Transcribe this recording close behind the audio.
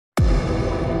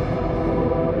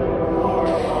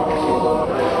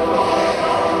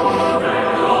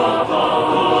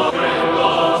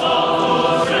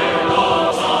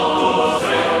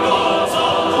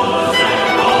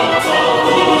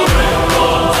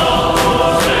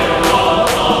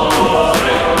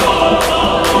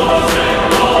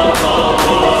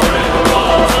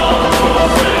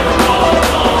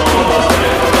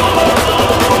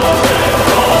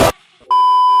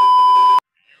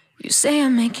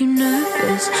you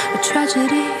nervous. A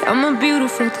tragedy, I'm a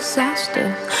beautiful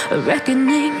disaster. A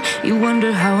reckoning, you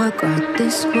wonder how I got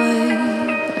this way.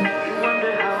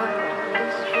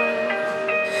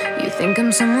 You think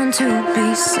I'm someone to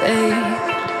be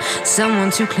saved,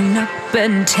 someone to clean up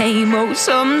and tame. Oh,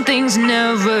 some things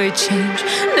never change,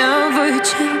 never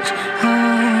change. Oh,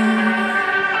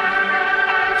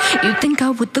 you think I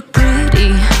would look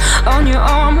pretty on your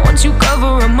arm once you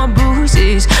cover up my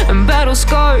bruises and battle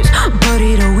scars, but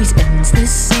it always ends the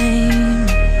same.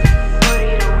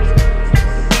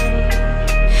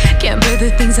 Can't bear the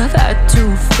things I've had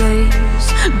to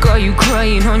face, got you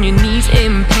crying on your knees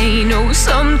in pain. Oh,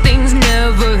 some things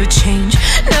never change,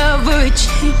 never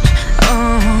change.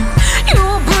 Oh,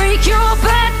 you'll break your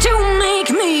back to make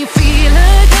me feel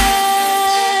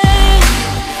again,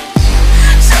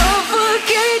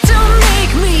 suffocate to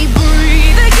make me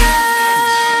breathe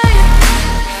again,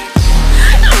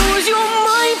 lose your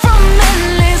mind from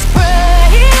endless pain.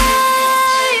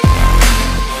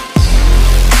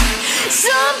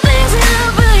 Some things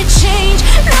never change,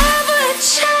 never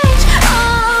change.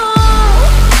 Oh,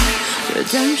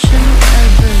 redemption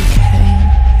never came.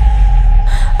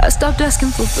 I stopped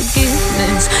asking for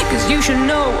forgiveness, cause you should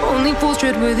know only fools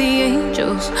tread where the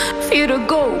angels fear to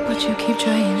go, but you keep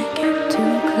trying to get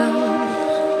too close.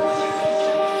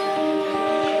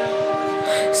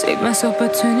 Save myself by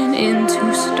turning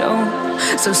into stone,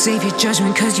 so save your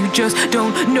judgment cause you just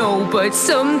don't know. But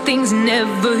some things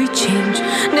never change,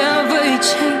 never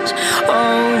change.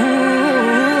 Oh,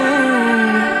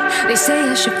 they say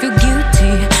I should feel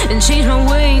guilty and change my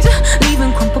ways,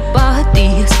 leaving crumpled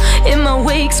bodies in my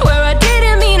wake. Swear I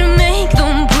didn't mean to make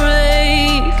them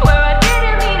break, swear I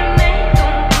didn't mean to make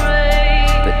them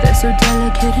break. But they're so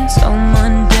delicate and so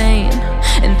mundane,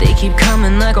 and they keep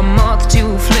coming like a moth to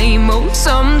a flame. Oh,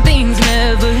 some things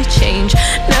never change,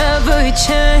 never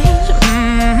change.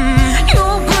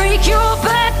 You'll break your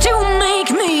back to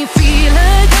make me feel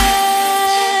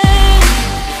again,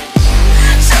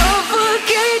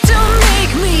 suffocate to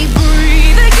make me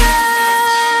breathe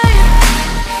again,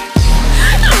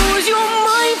 lose your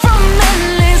mind from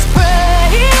endless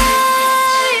pain.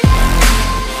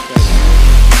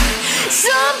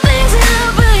 Some things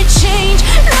never change,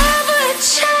 never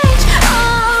change.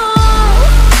 Oh,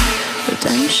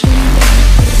 redemption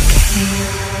never came.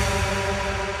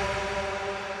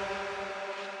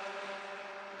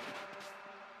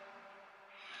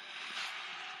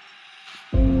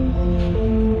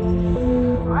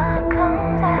 What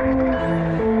comes after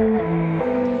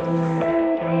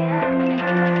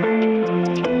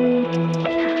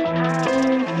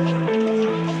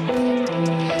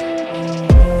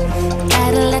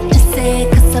Gotta let you say it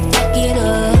cause I back it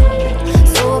up.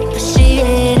 So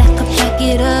appreciate I could back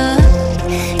it up.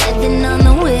 Heading on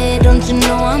the way, don't you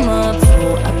know I'm up?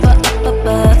 So up, up, up,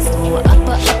 up, so up,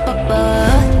 up, up,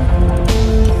 up.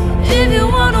 If you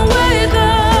wanna wake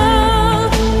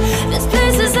up, there's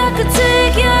places I could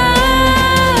take you.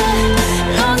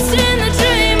 Lost in the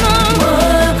dream of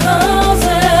what comes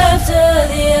after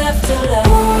the afterlife.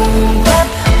 Boom, bap,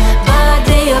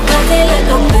 body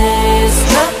like a bass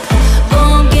drop.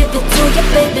 Gon' give it to you,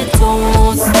 baby,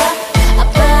 don't stop. A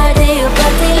body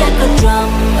like a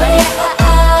drum.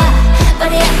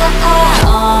 Body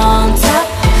on top.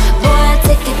 Boy,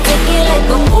 take it like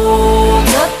a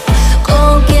hold up.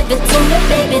 Gon' give it to me,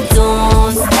 baby,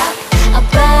 don't stop. A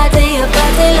body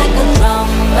like a drum.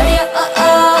 Body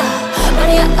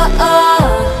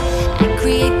I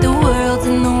create the world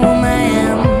in the womb I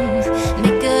am.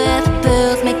 Make her have the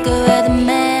pills, make her have the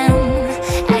man.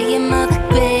 I am of the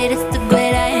greatest, the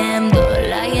great I am. The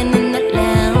lion and the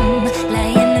lamb,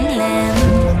 lion and lamb.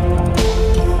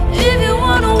 If you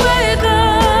wanna wake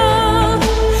up,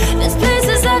 there's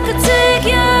places I could take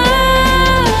you.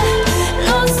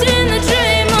 Lost in the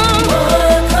dream of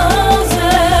what comes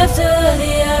after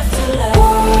the afterlife.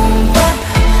 Boom, bap,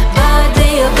 body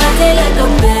like a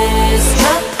bass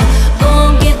drop.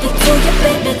 Gon' give it to you,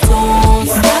 baby, don't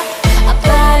stop. A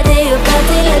body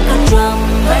like a drum.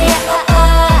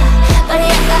 Body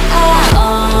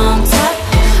on top.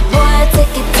 Boy,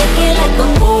 take it like a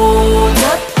hold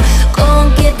up. Gon'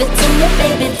 give it to me,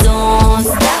 baby, don't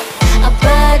stop. A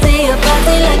body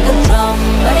like a drum.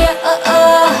 Body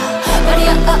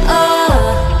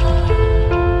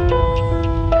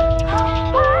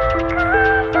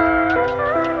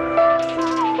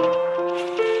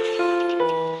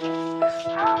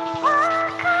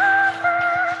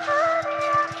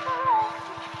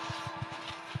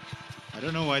I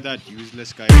don't know why that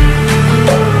useless guy.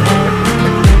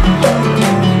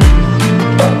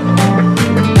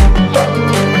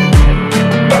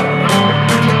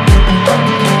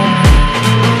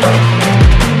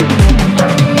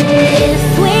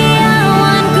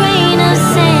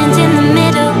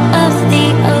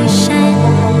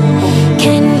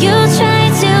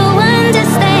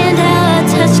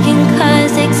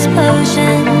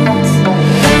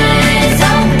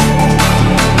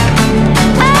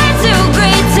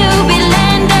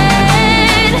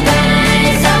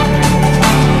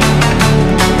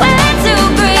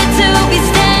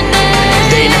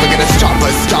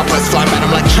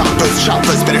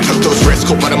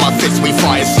 of my fists, we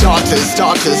fire starters.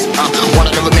 One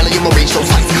out of a million will reach those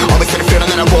heights. Always had a feeling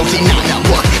that I won't deny that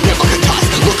work. Never could toss.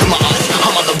 Look in my eyes,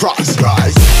 I'm on the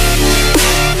rise.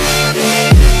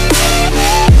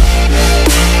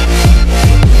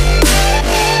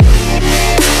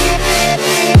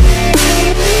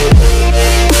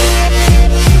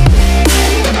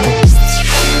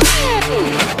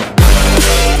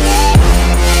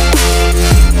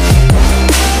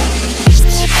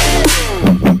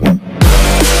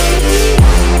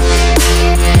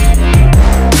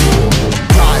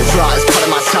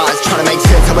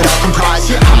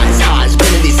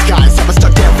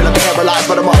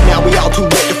 But I'm up now, we all too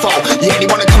late to fall. Yeah,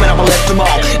 anyone coming up, I'll lift them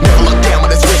all. Never look down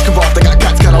when it's risk involved. I got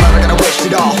guts, got a lot, I gotta wish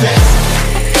it all.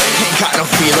 Ain't got no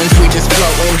feelings, we just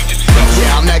floating.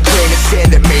 Yeah, I'm that grain of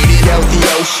sand that made it out the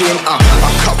ocean. A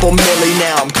couple milli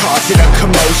now, I'm causing a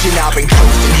commotion. I've been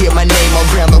coasting, hear my name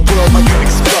around the world like an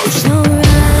explosion. So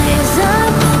rise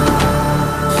up.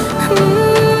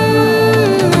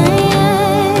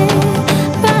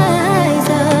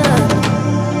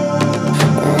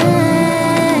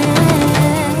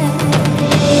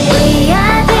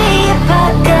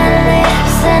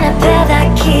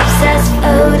 Keeps us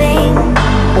floating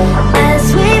as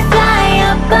we fly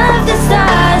above the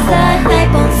stars. The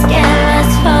hype won't scare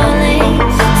us falling.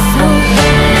 So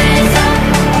rise up.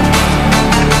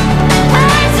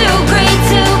 I'm too great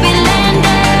to be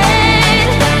landed.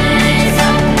 Rise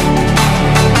up.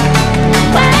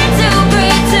 Way too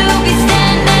great to be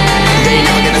standing. They ain't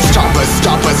never gonna stop us.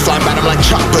 Flying by them like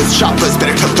choppers.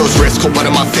 Better took those risks. Hold one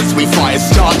of my fists, we fire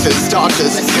starters.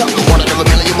 Let's go. One out of a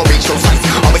million will reach those heights.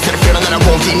 Always had a feeling that I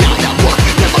won't deny that work.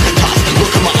 Never could toss.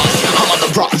 Look in my eyes, I'm on the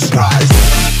rise.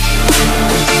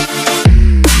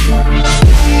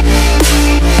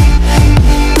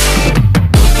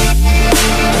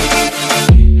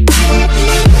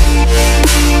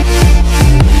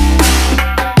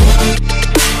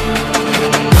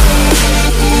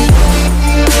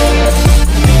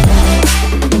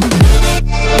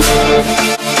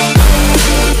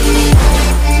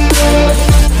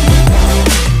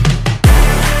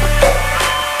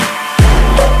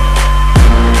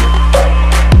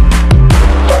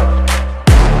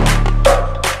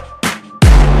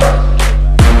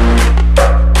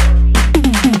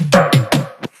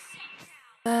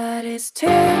 But it's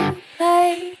too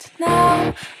late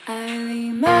now. I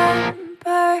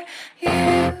remember you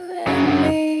and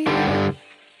me,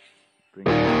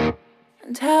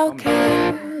 and how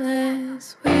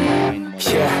careless we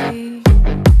Yeah. be.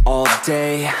 All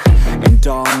day and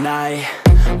all night,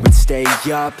 we'd stay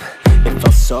up, it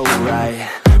felt so right.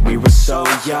 We were so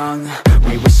young,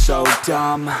 we were so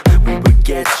dumb. We would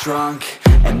get drunk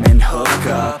and then hook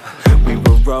up. We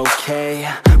were okay,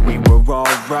 we were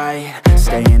alright,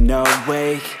 staying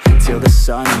awake till the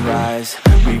sunrise.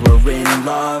 We were in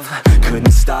love,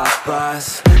 couldn't stop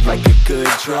us, like a good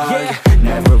drug,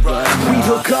 never enough. We'd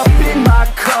hook up in my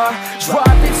car,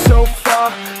 driving so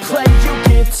far, play your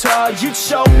guitar, you'd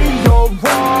show me your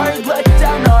art, let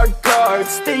down our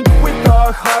guards, think with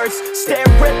our hearts, stare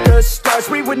at the stars.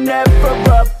 We were never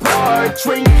apart,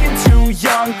 drinking too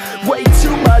young, way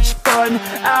too much fun,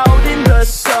 out in the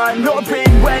sun, orbit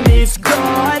when it's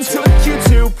gone. Took you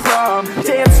to prom,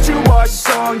 dance to our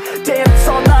song, dance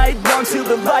all night long till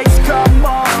the lights come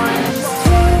on.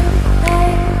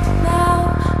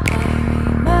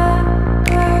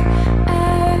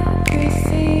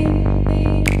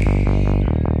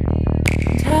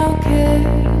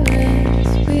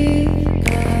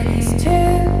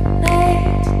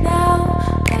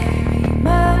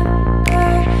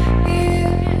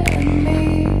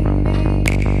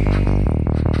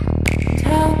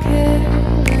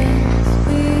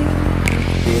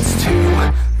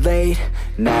 Late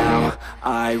now,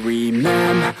 I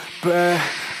remember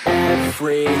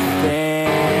everything,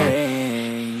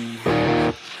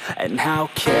 and how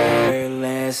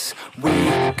careless we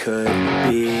could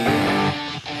be,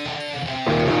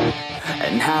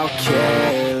 and how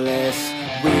careless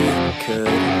we could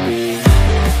be,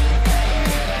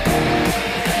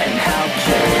 and how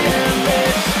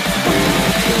careless we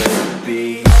could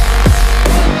be.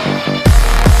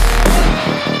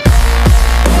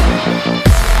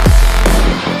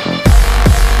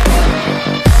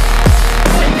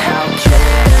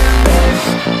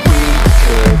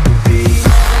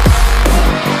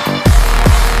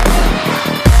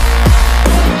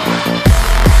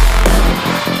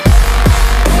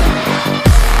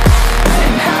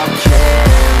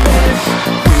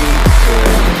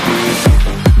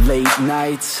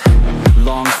 Nights,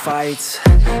 long fights,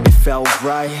 it felt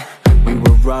right, we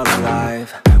were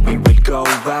alive. we would go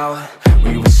out.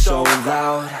 We were so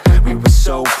loud, we were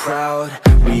so proud.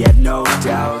 We had no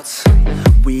doubts.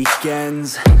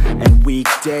 Weekends and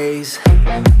weekdays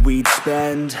we'd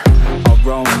spend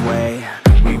our own way.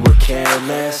 We were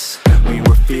careless, we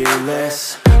were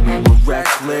fearless, we were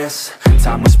reckless.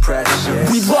 Time was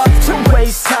precious. We loved to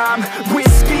waste time,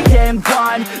 whiskey and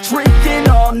wine, drinking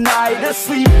all night,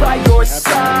 asleep by your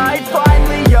side.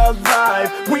 Finally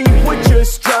alive, we would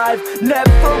just drive,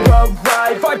 never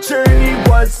arrive. Our journey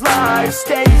was life,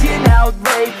 staying out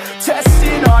late,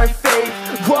 testing our fate,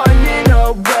 running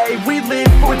away. We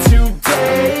live for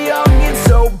today, young and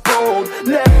so bold,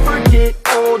 never get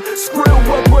old. Screw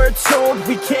what we're told,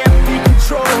 we can't be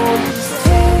controlled.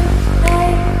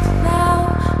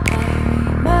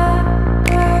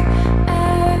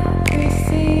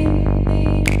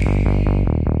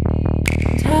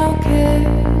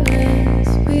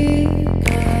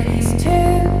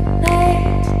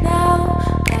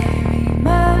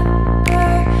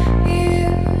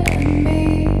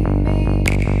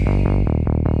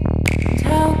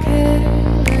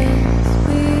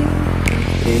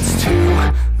 It's too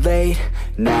late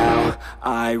now,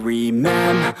 I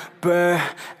remember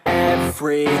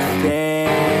everything,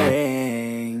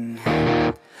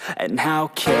 and how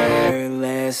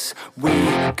careless we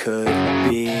could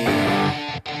be,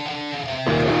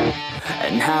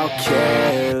 and how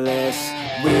careless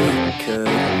we could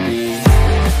be,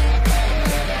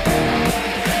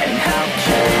 and how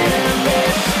careless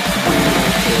we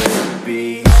could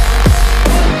be.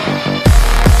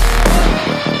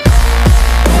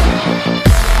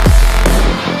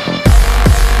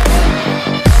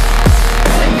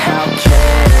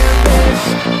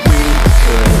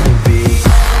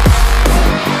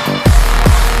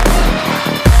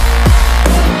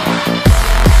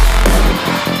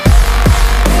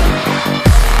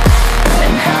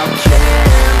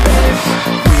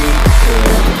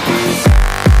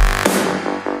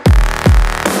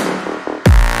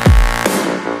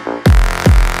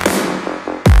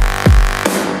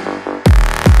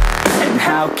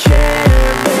 How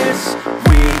careless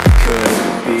we could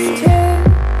be. It's too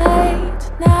late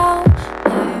now, I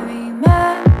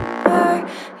remember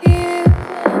you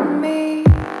and me,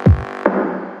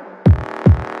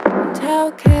 and how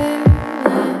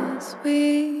careless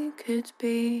we could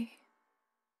be.